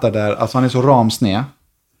står Mata där, alltså han är så ramsned.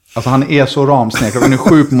 Alltså han är så ramsned. Klockan är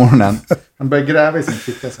 7 på morgonen. Han börjar gräva i sin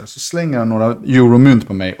ficka så slänger han några euromynt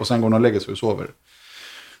på mig och sen går han och lägger sig och sover.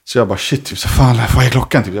 Så jag bara shit, typ, så fan, vad är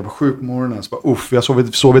klockan? Typ. Jag bara 7 på morgonen. Så bara vi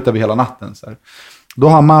har sovit över hela natten. Så här. Då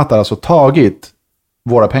har Mata alltså tagit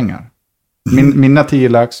våra pengar. Mina 10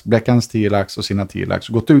 lax, Bläckans 10 lax och sina 10 lax.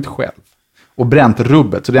 Och gått ut själv. Och bränt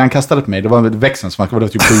rubbet. Så det han kastade på mig, det var växeln som var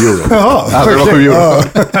typ 7 euro. Ja, det var 7 euro.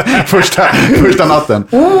 första natten.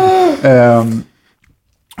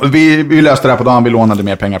 Vi löste det här på dagen. Vi lånade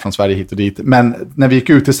mer pengar från Sverige hit och dit. Men när vi gick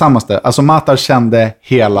ut tillsammans där. Alltså Matar kände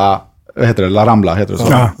hela... Vad heter det? La Rambla heter det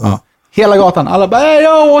så. Ja. Hela gatan. Alla bara, hey, yo,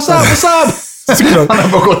 what's up? Han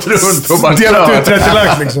har bara gått runt och bara delat ut 30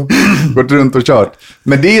 lax liksom. Gått runt och kört.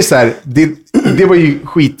 Men det är så här, det var ju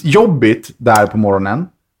skitjobbigt där på morgonen.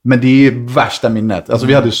 Men det är värsta minnet. Alltså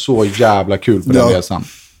vi hade så jävla kul på den resan.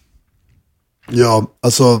 Ja,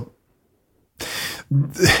 alltså...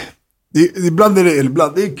 Ibland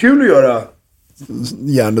är det kul att göra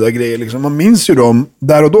gärna där grejer liksom. Man minns ju dem.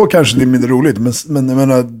 Där och då kanske det är mindre roligt. Men jag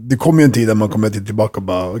menar, det kommer ju en tid där man kommer tillbaka och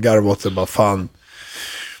bara garva åt sig. Bara fan.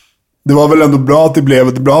 Det var väl ändå bra att det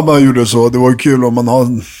blev. Det bra att man gjorde så. Det var ju kul om man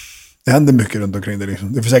har... Det hände mycket runt omkring det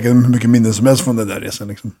liksom. Det finns säkert mycket minnen som helst från den där resan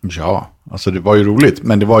liksom. Ja, alltså det var ju roligt.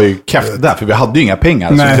 Men det var ju kräft där. För vi hade ju inga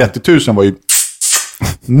pengar. Nej. Så 30 000 var ju...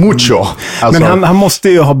 mucho. Alltså... Men han måste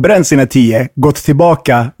ju ha bränt sina 10, gått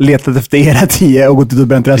tillbaka, letat efter era 10 och gått ut och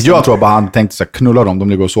bränt resten. Jag tror bara han tänkte så här, knulla dem, de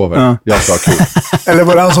ligger och sover. Ja. Jag sa kul. Eller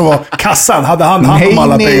var det han som var kassan? Hade han hand om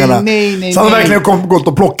alla pengarna? Nej. Så han verkligen gått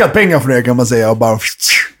och plockat pengar från det kan man säga. Och bara...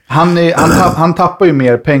 han tappar ju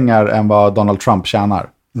mer pengar än vad Donald Trump tjänar.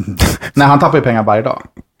 Nej, han tappar ju pengar varje dag.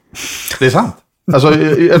 Det är sant. Alltså,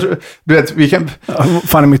 du vet, vi kan...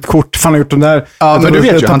 Fan är mitt kort, fan har gjort de där... Ja, men du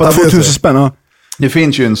vet ju, han tappar 2000 spänn, ja. Det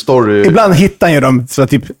finns ju en story... Ibland hittar han ju dem så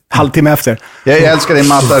typ halvtimme efter. Jag älskar dig,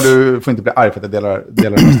 Matta. Du får inte bli arg för att jag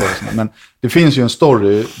delar de här storiesna. Men det finns ju en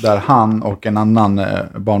story där han och en annan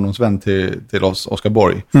barndomsvän till oss, Oskar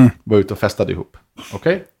Borg, var ute och festade ihop.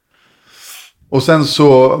 Okej? Okay? Och sen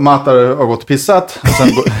så Matta har gått och pissat. Och sen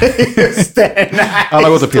Just det, han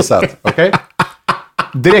har gått och pissat. Okej? Okay?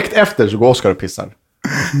 Direkt efter så går Oskar och pissar.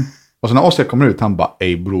 Och så när Oskar kommer ut, han bara,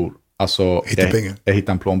 ej bror. Alltså, jag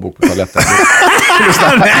hittade en plånbok på toaletten.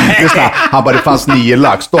 lyssna. Han bara, det fanns 9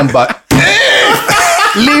 lax. De bara,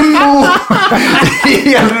 limbo!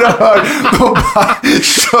 Elrör! De bara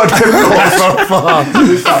körde loss.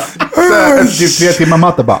 Så typ 3 timmar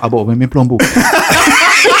matta bara, abo, med min plånbok.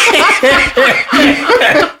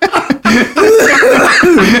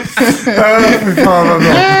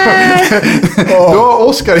 Då har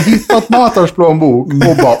Oskar hittat Matars plånbok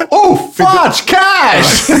och bara, fudge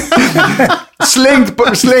cash!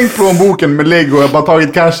 slängt plånboken med lägg och jag bara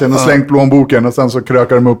tagit cashen och slängt plånboken och sen så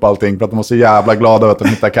krökar de upp allting för att de var så jävla glada över att de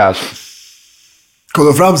hittar cash. Kom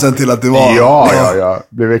de fram sen till att det var... Ja.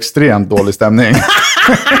 Det blev extremt dålig stämning.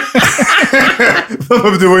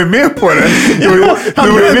 Du var ju med på det. Du var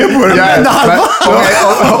ju med på det.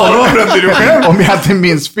 Om jag inte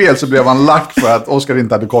minns fel så blev han lack för att Oskar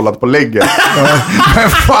inte hade kollat på lägget. Men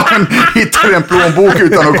fan, hittade en plånbok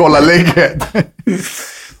utan att kolla lägget.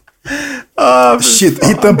 Shit,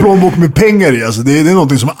 hitta en plånbok med pengar i. Alltså, det är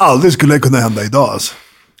någonting som aldrig skulle kunna hända idag. Alltså.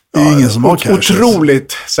 Det är ingen som har cash.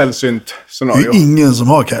 Otroligt sällsynt scenario. Det är ingen som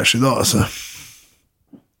har cash idag. Alltså.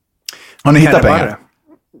 Har ni hittat pengar?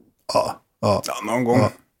 Ja, någon gång.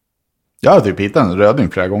 Ja. Jag har typ hittat en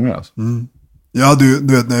röding flera gånger. Alltså. Ja,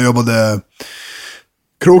 du vet när jag jobbade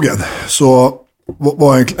krogen så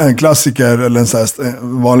var en klassiker eller en sån här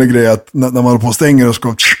vanlig grej att när man håller på och stänger och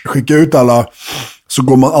ska skicka ut alla så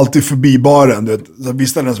går man alltid förbi baren. Du vet,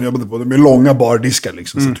 vissa ställen som jobbade på, de är långa bardiskar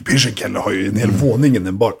liksom. Så typ Hirschenkelle har ju en hel våning i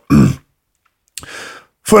en bar.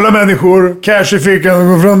 Fulla människor, cash i fickan,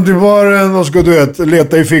 går fram till baren och ska du vet,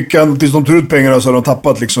 leta i fickan tills de tar ut pengar och så har de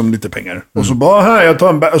tappat liksom lite pengar. Och så bara, här, jag tar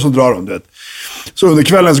en och så drar de, du vet. Så under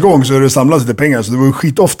kvällens gång så är det samlat lite pengar, så det var ju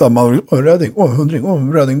skitofta man, röding,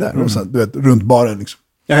 100, röding där. Och så, du vet, runt baren liksom.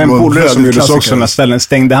 Jag har en polare som gjorde så också när ställen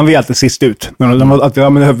stängde. Han var alltid sist ut.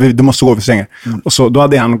 Du måste gå för sängen. Och så, då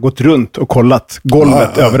hade han gått runt och kollat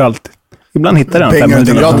golvet överallt. Ibland hittade han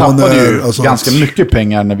pengar. Jag tappade ju ganska mycket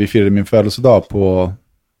pengar när vi firade min födelsedag på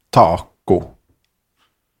taco.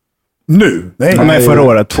 Nu? Nej, förra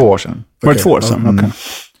året. 2 år sedan. Var det 2 år sedan? Okay.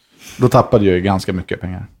 Då tappade jag ju ganska mycket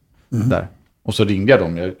pengar där. Och så ringde jag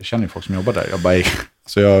dem. Jag känner ju folk som jobbar där. Jag bara,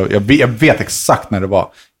 så jag vet exakt när det var.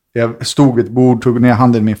 Jag stod vid ett bord, tog ner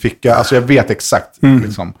handen i min ficka. Alltså jag vet exakt.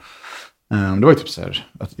 Liksom. Det var ju typ så här,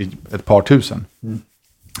 ett par tusen.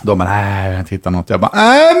 De bara, nej, jag har inte hittat något. Jag bara,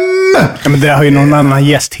 ja, men det har ju någon annan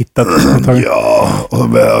gäst hittat. Ja,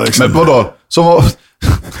 men vadå? Så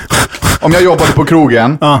om jag jobbade på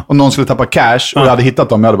krogen och någon skulle tappa cash och jag hade hittat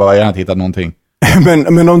dem, jag hade bara, jag har inte hittat någonting.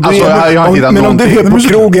 Men om du är på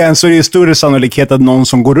krogen så är det ju större sannolikhet att någon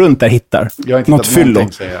som går runt där hittar något fyllo.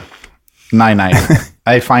 Nej.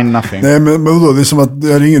 I find nothing. Nej, men vadå? Det är som att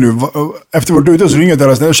jag ringer nu. Efter vart ute så ringer jag till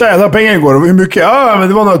alla snälla. Tjej, jag har pengar igår. Hur mycket? Ja, men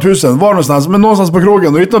det var några tusen. Var någonstans? Men någonstans på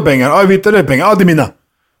krogen. Du hittade pengar. Ja, jag hittade pengar. Ja, det är mina.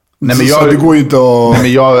 Nej, men det går ju inte att... Nej,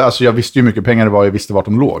 men jag visste ju hur mycket pengar det var. Jag visste vart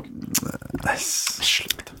de låg.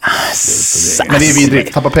 Men det är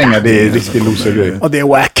vidrigt. Tappa pengar, det är riktigt loser-grej. Och det är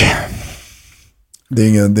whack. Det är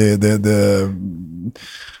ingen...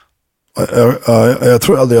 Jag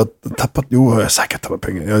tror aldrig jag har tappat... Jo, jag har säkert tappat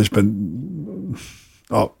pengar. Jag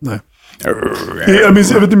nej. Jag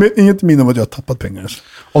vet inget minne om att jag har tappat pengar.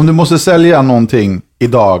 Om du måste sälja någonting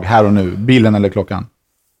idag, här och nu, bilen eller klockan?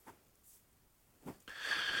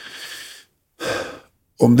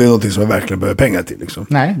 Om det är någonting som jag verkligen behöver pengar till liksom.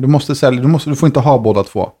 Nej, du måste sälja. Du får inte ha båda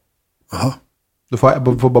två. Aha. Du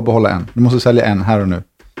får bara behålla en. Du måste sälja en här och nu.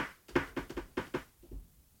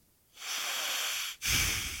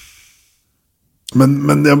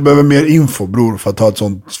 Men jag behöver mer info, bror, för att ta ett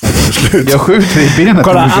sånt svårt beslut. Jag skjuter i benet.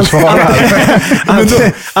 Kolla,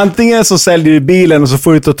 antingen så säljer du bilen och så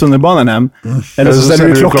får du ta tunnelbanan hem. Eller så säljer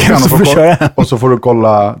du klockan och så får du köra hem. Och så får du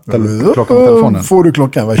kolla klockan på telefonen. Får du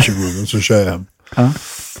klockan, varsågod, och så kör jag hem. Ja.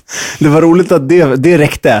 Det var roligt att det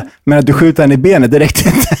räckte, men att du skjuter den i benet, det räckte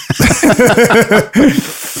inte.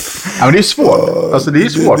 Ja, men det är svårt. Alltså det är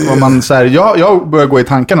svårt. Om man, så här, jag börjar gå i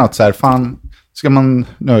tankarna att så här, fan, ska man,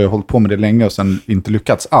 nu har jag hållit på med det länge och sen inte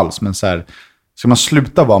lyckats alls, men så här, ska man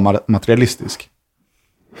sluta vara materialistisk?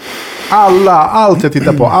 Allt jag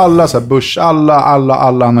tittar på, alla så här Bush,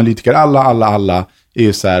 alla analytiker, alla är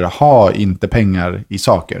ju så här, ha inte pengar i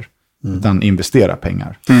saker, utan investera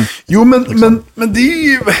pengar. Jo, men det är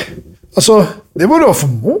ju, alltså, det var då för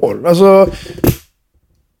mål. Alltså...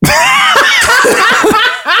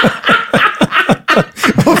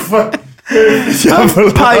 Vad fan?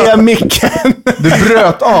 Paja micken. Du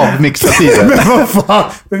bröt av mixatiden. Men vad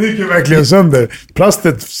fan, den gick ju verkligen sönder.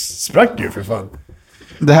 Plastet sprack ju för fan.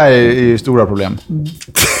 Det här är ju stora problem.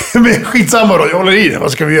 Men skitsamma då, jag håller i det.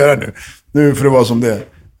 Vad ska vi göra nu? Nu får det vara som det är.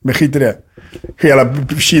 Men skit i det. Hela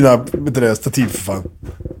Kina, vet du det, stativ för fan.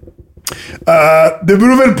 Det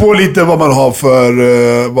beror väl på lite vad man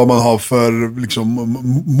har för liksom,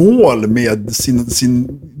 mål med sin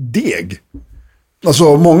deg.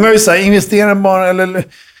 Alltså många är så här, investerar bara eller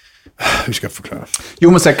hur ska jag förklara?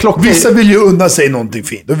 Jo, men så här, klocka... Vissa vill ju unna sig någonting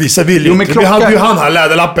fint och vissa vill ju inte. Vi hade ju han här,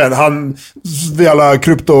 läderlappen. Han, jävla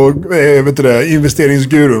krypto, vet du det,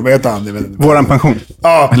 investeringsguru. Vad heter han? Våran pension.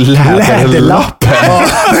 Ja. Läderlappen.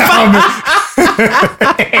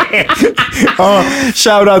 Ja.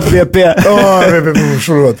 Shoutout VP. Ja, VP,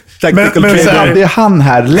 förlåt. Men så här, det är han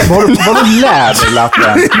här. Vadå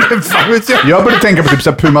läderlappen? Jag började tänka på typ så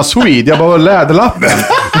här Puma Swede. Jag bara, läderlappen.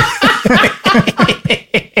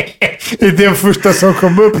 Det är den första som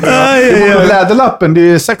kom upp. Läderlappen, det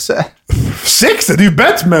är sexe. Sexe? Det är ju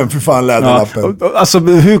Batman för fan, läderlappen. Ja, alltså,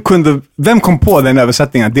 vem kom på den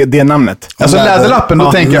översättningen? Det namnet? Alltså läderlappen,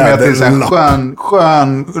 då tänker jag mig att det är en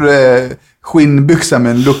skön skinnbyxa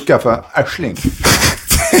med en lucka för arsling.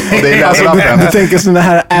 Det är läderlappen. Du tänker sådana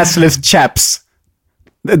här assless chaps.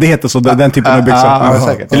 Det heter så, den typen av byxor. Ja,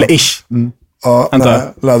 säkert. Eller ish. Mm. Ja,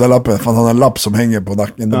 läderlappen. Fan, han har en lapp som hänger på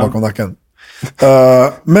nacken, bakom nacken.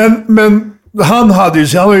 Men han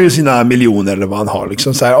har ju sina miljoner eller vad han har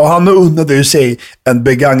liksom så här, och han unnade ju sig en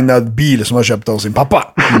begagnad bil som han köpte av sin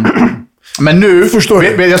pappa. Men nu förstår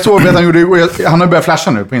du? Jag såg att han har börjat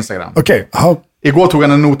flasha nu på Instagram. Okej. Igår tog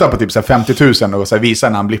han en nota på typ så 50 000 och så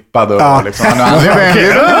visade när han blippade och liksom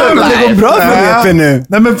det går bra för VP nu.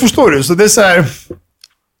 Nej, men förstår du, så det är så här.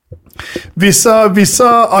 Vissa,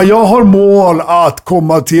 jag har mål att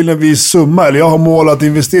komma till en viss summa, eller jag har mål att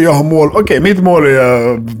investera, jag har mål, okej, mitt mål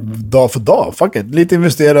är dag för dag, fuck it, lite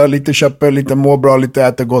investera, lite köpa, lite må bra, lite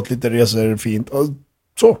äta gott, lite resor, fint, och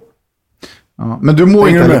så. Ja, men du mår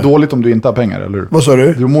inte heller dåligt om du inte har pengar, eller hur? Vad sa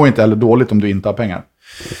du? Du mår inte heller dåligt om du inte har pengar.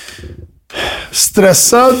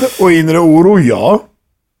 Stressad och inre oro, ja.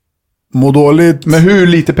 Må dåligt. Men hur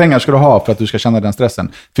lite pengar ska du ha för att du ska känna den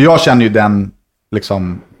stressen? För jag känner ju den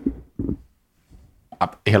liksom...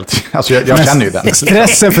 Helt, alltså jag känner ju den.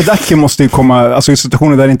 Stressen för Dacke måste ju komma, alltså i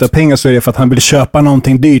situationer där han inte har pengar så är det för att han vill köpa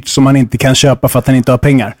någonting dyrt som han inte kan köpa för att han inte har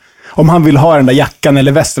pengar. Om han vill ha den där jackan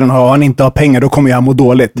eller västen och han inte har pengar, då kommer ju han må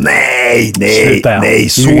dåligt. Nej,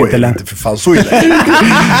 så är det inte för fan, så är det.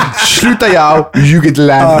 Sluta jag, ljuget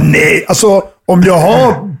land. Nej, alltså om jag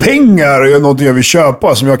har pengar och jag har någonting jag vill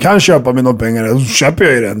köpa som jag kan köpa med några pengar, så köper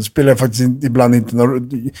jag ju den. Spelar jag faktiskt ibland inte några...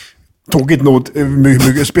 Tokigt not,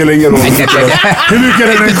 spelar ingen roll hur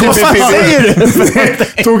mycket den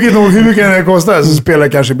kostar. Tokigt nog, hur mycket den kostar, så spelar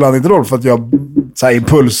kanske ibland inte roll för att jag är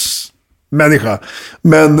impulsmänniska.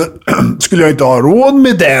 Men skulle jag inte ha råd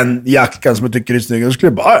med den jackan som jag tycker är snygg, då skulle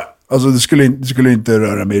jag bara, alltså det skulle inte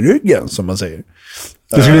röra mig i ryggen, som man säger.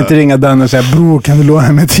 Du skulle inte ringa Dan och säga, bror, kan du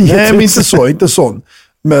låna mig 10 000? Nej, men inte sån.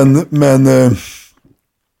 Men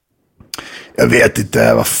jag vet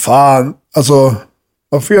inte, vad fan, alltså...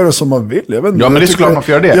 Man får göra som man vill. Jag vet inte, men det är såklart man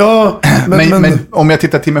får göra det. Ja, men om jag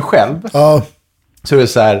tittar till mig själv så är det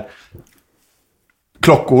så här,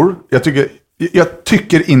 klockor. Jag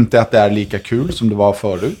tycker inte att det är lika kul som det var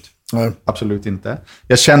förut. Nej. Absolut inte.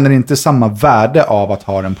 Jag känner inte samma värde av att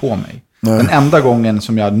ha den på mig. Nej. Den enda gången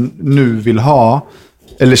som jag nu vill ha,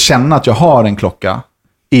 eller känna att jag har en klocka,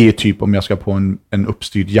 är typ om jag ska på en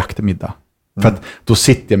uppstyrd jaktmiddag. För att då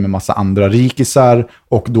sitter jag med massa andra rikisar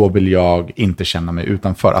och då vill jag inte känna mig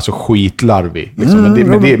utanför. Alltså skitlarvig. Liksom.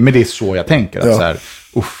 Men det är så jag tänker. Att så här,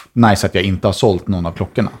 nice att jag inte har sålt någon av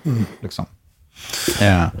klockorna. Liksom.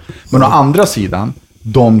 Men å andra sidan,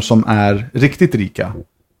 de som är riktigt rika.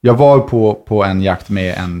 Jag var på en jakt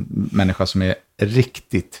med en människa som är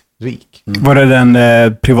riktigt rik. Var det den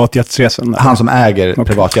privatjetsresan? Han som äger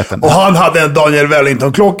privatjätten. Och han hade en Daniel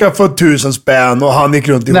Wellington-klocka för 1000 spänn och han gick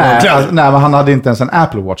runt i nej, men han hade inte ens en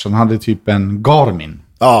Apple Watch. Han hade typ en Garmin.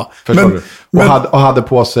 Ja, och hade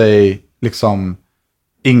på sig liksom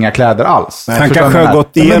inga kläder alls. Han kanske har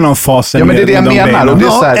gått igenom fasen. Ja, men det är det jag menar. Och det är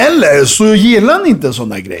så här, eller så gillar han inte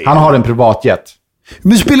sådana grejer. Han har en privatjet.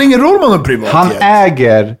 Men det spelar ingen roll om han har en privatjet. Han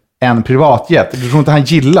äger en privatjet. Du tror inte han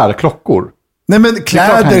gillar klockor? Nej, men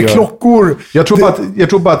kläder, klockor... Jag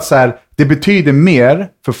tror bara att så här, det betyder mer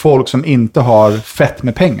för folk som inte har fett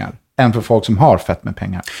med pengar än för folk som har fett med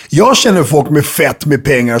pengar. Jag känner folk med fett med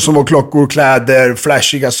pengar som har klockor, kläder,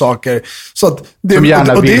 flashiga saker. Så att det, som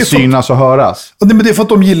gärna vill synas och höras. Men det är för att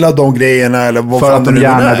de gillar de grejerna. Eller vad för att de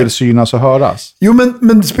gärna vill synas och höras. Jo,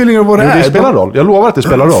 men det spelar ingen roll vad det är. Det spelar roll. Jag lovar att det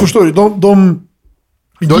spelar roll. Förstår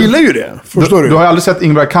du? Vi gillar ju det. Förstår du? Du har aldrig sett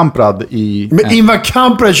Ingvar Kamprad i... Men Ingvar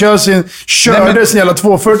Kamprad körde sin jävla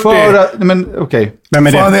 240. Men okej. Vem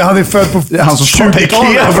är det? Han är född på Han som startade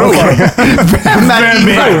Ikea, bror. Vem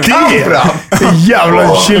är Kamprad?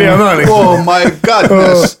 Jävla chilenare liksom. Oh my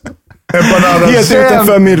godness. Helt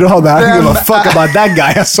utanför min rad här. Jag bara, fuck about that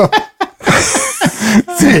guy alltså.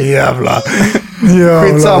 Jävla.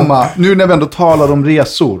 Skitsamma. Nu när vi ändå talar om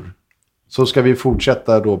resor så ska vi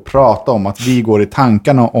fortsätta då prata om att vi går i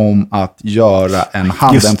tankarna om att göra en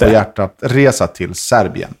handen på hjärtat resa till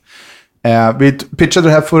Serbien. Vi pitchade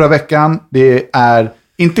det här förra veckan. Det är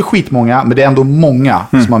inte skitmånga, men det är ändå många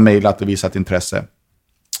som har mejlat och visat intresse.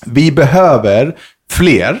 Vi behöver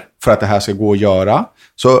fler för att det här ska gå att göra.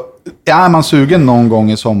 Så är man sugen någon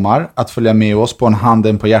gång i sommar att följa med oss på en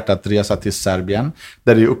handen på hjärtat resa till Serbien,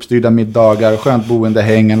 där det är uppstyrda middagar, skönt boende,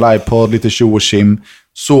 häng, en livepodd, lite tjo och tjim,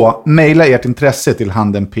 så mejla ert intresse till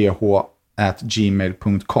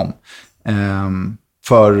handenph@gmail.com.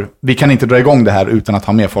 För vi kan inte dra igång det här utan att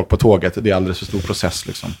ha med folk på tåget. Det är alldeles för stor process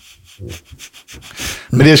liksom.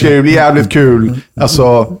 Men det ska ju bli jävligt kul.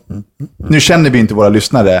 Alltså, nu känner vi inte våra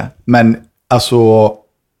lyssnare, men alltså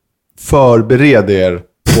förbered er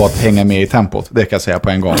på att hänga med i tempot. Det kan jag säga på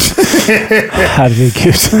en gång.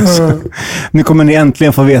 Herregud. Nu kommer ni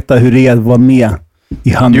äntligen få veta hur det är att vara med i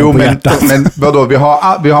handen på hjärtat. Men vadå? Vi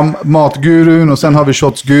har matgurun och sen har vi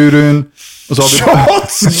shotsgurun. Och så har vi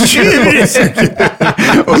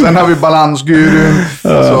och sen har vi balansgurun.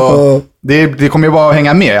 Alltså, det kommer ju bara att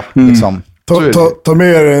hänga med. Liksom. Ta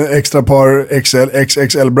med er en extra par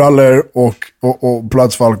XXL-brallor och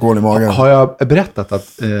plats för alkohol i magen. Har jag berättat att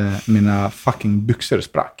mina fucking byxor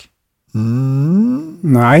sprack?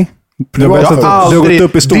 Nej. Du har gått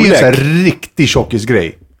upp i storlek. Det är en sån här riktig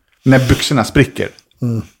tjockisgrej. När byxorna spricker.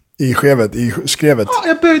 I skrevet. Ja,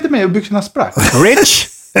 jag började med att byxorna sprack. Rich?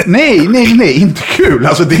 Nej, inte kul.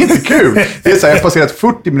 Alltså det är inte kul. Det är så här, jag har passerat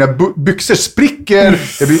 40, mina byxor spricker.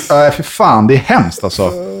 Jag blir, för fan, det är hemskt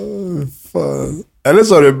alltså. Eller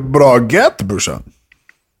så är det bra get, brorsan.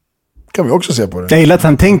 Kan vi också se på det. Jag gillar att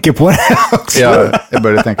han tänker på det också. Ja, jag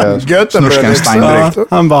började tänka Snurskenstein direkt. Ja,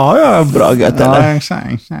 han bara, ja, bra gött. Ja,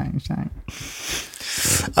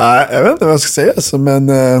 jag vet inte vad jag ska säga, så, men...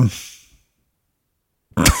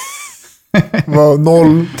 var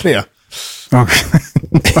 0-3.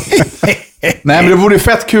 Nej, men det vore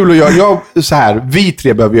fett kul att göra. Vi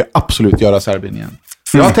tre behöver ju absolut göra Serbien igen.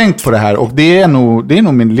 Jag har tänkt på det här och det är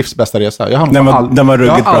nog min livs bästa resa. Jag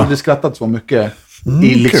har aldrig skrattat så mycket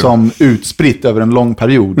i liksom utspritt över en lång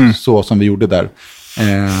period så som vi gjorde där.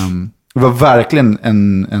 Det var verkligen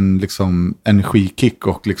en liksom energikick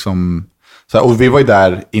och liksom så här, och vi var ju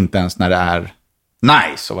där inte ens när det är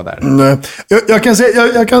nice att vara där. Nej. Jag kan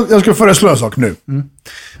säga jag ska föreslå en sak nu.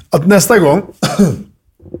 Att nästa gång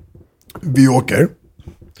vi åker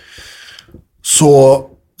så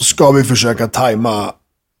ska vi försöka tajma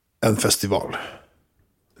en festival.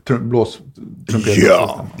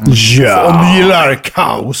 Ja. Om du gillar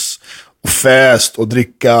kaos och fest och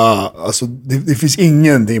dricka, alltså det finns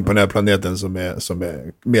ingenting på den här planeten som är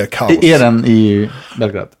mer kaos. Är den i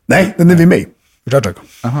Belgrad? Nej, den är vi med i.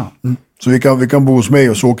 Aha. Så vi kan bo hos mig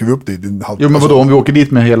och så åker vi upp dit. Jo, men vadå, om vi åker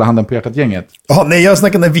dit med hela handen på hjärtat-gänget? Jaha, nej, jag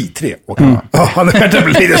snackar när vi tre åker. Ja, det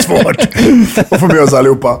blir lite svårt att få med oss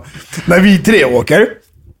allihopa. När vi tre åker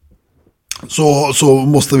så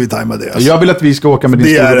måste vi tajma det. Alltså. Jag vill att vi ska åka med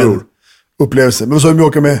din storebror. Upplevelse. Men vad sa du om vi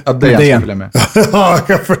åker med? Ja, det jag följa med. Ja,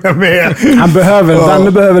 jag följer med.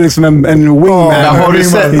 Danne behöver liksom en wingman. Har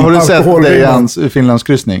du sett Dejans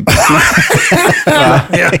Finlandskryssning?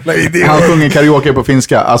 Han sjunger karaoke på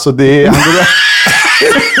finska. Alltså det är...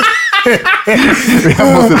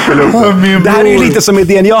 Jag måste spela upp det här är lite som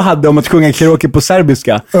idén jag hade om att sjunga karaoke på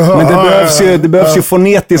serbiska. Men det behövs ju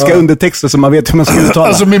fonetiska undertexter som man vet hur man ska uttala.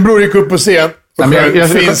 Alltså min bror gick upp på scen och sjöng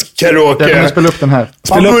finsk karaoke. Jag kan spela upp den här.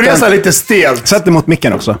 Han börjar så här lite stelt. Sätt det mot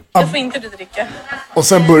micken också. Jag får inte du dricka. Och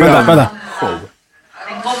sen börjar han. Vänta.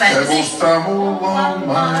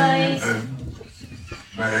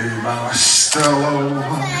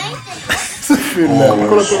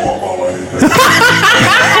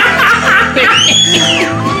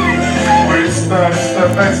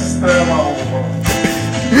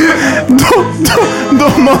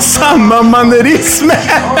 De har samma mannerism.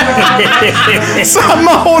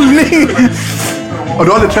 Samma hållning. Och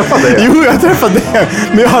du har aldrig träffat det? Jo, jag har träffat det.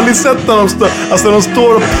 Men jag har aldrig sett när de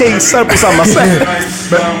står och pacear på samma sätt.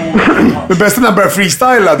 Men bästa när han börjar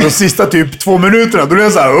freestyla de sista typ 2 minuterna. Då är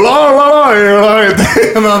det så här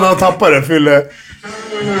när han tappar det, fyller.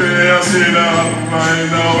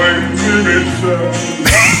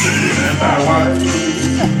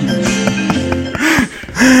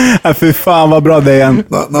 Ja, för fan vad bra det är igen.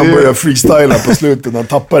 När han börjar freestyla på slutet, när han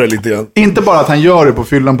tappar det lite grann. Inte bara att han gör det på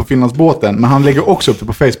fyllan på Finlandsbåten, men han lägger också upp det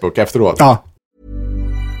på Facebook efteråt. Ja.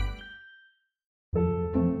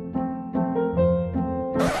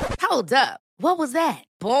 Hold up. What was that?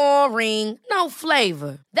 Boring. No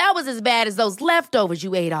flavor. That was as bad as those leftovers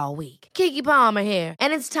you ate all week. Keke Palmer here,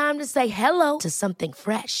 and it's time to say hello to something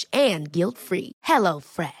fresh and guilt-free. Hello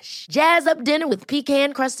Fresh. Jazz up dinner with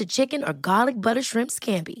pecan-crusted chicken or garlic butter shrimp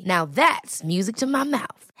scampi. Now that's music to my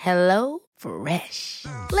mouth. Hello Fresh.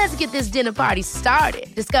 Let's get this dinner party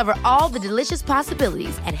started. Discover all the delicious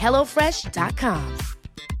possibilities at hellofresh.com.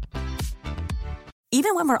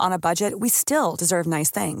 Even when we're on a budget, we still deserve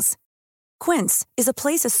nice things. Quince is a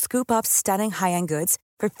place to scoop up stunning high-end goods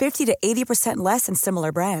for 50 to 80% less than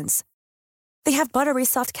similar brands. They have buttery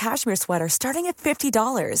soft cashmere sweaters starting at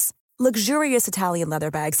 $50, luxurious Italian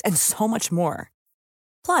leather bags, and so much more.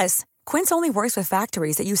 Plus, Quince only works with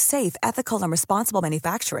factories that use safe, ethical, and responsible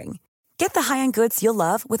manufacturing. Get the high-end goods you'll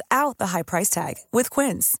love without the high price tag with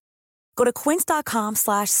Quince. Go to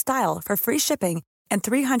quince.com/style for free shipping and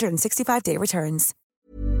 365-day returns.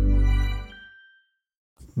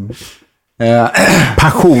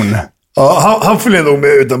 Passion. Ja, han följer nog med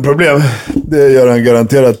utan problem. Det gör han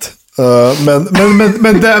garanterat. Men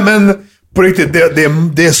på riktigt,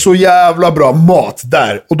 det är så jävla bra mat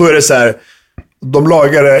där. Och då är det så här, de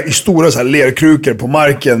lagar det i stora så här lerkrukor på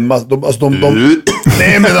marken.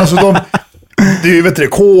 Nej, men alltså det är ju, vet du,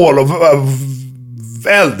 kol och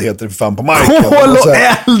eld heter det för fan på marken. Kol och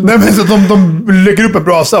eld! Nej, men så de lägger upp en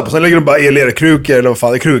brasa och sen lägger de bara i lerkrukor eller vad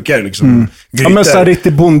fan det är, krukor liksom. Ja, men så här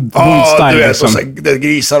riktigt bondstyle. Ja, du vet, liksom. och så här,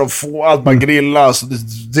 grisar och få allt man grillar. Så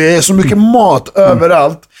det är så mycket mat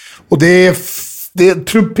överallt. Och det är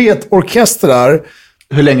trumpetorkestrar.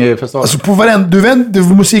 Hur länge är festivalen? Alltså på du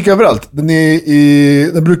får musik överallt. Den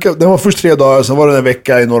var först 3 dagar, sen var det en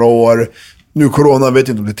vecka i några år. Nu corona, vet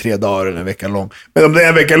inte om det är 3 dagar eller en vecka lång. Men om det är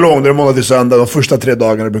en vecka lång, då är det måndag till söndag. De första 3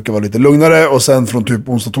 dagarna brukar vara lite lugnare. Och sen från typ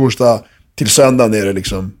onsdag, torsdag till söndag är det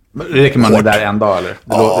liksom... Räcker man med där en dag eller?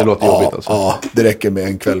 Det låter jobbigt alltså. Ja, det räcker med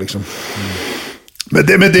en kväll liksom. Men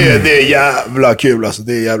det är jävla kul alltså.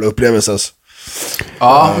 Det är jävla upplevelse alltså.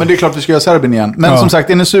 Ja, men det är klart vi ska göra Serbien igen. Men som sagt,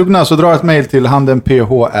 är ni sugna så dra ett mejl till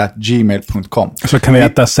handenph@gmail.com. Så kan vi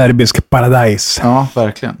äta serbisk paradis. Ja,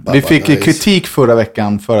 verkligen. Vi fick kritik förra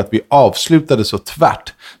veckan för att vi avslutade så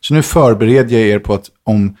tvärt. Så nu förbereder jag er på att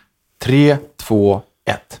om 3, 2,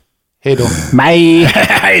 1. Hej då. Nej.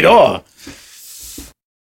 Hej då.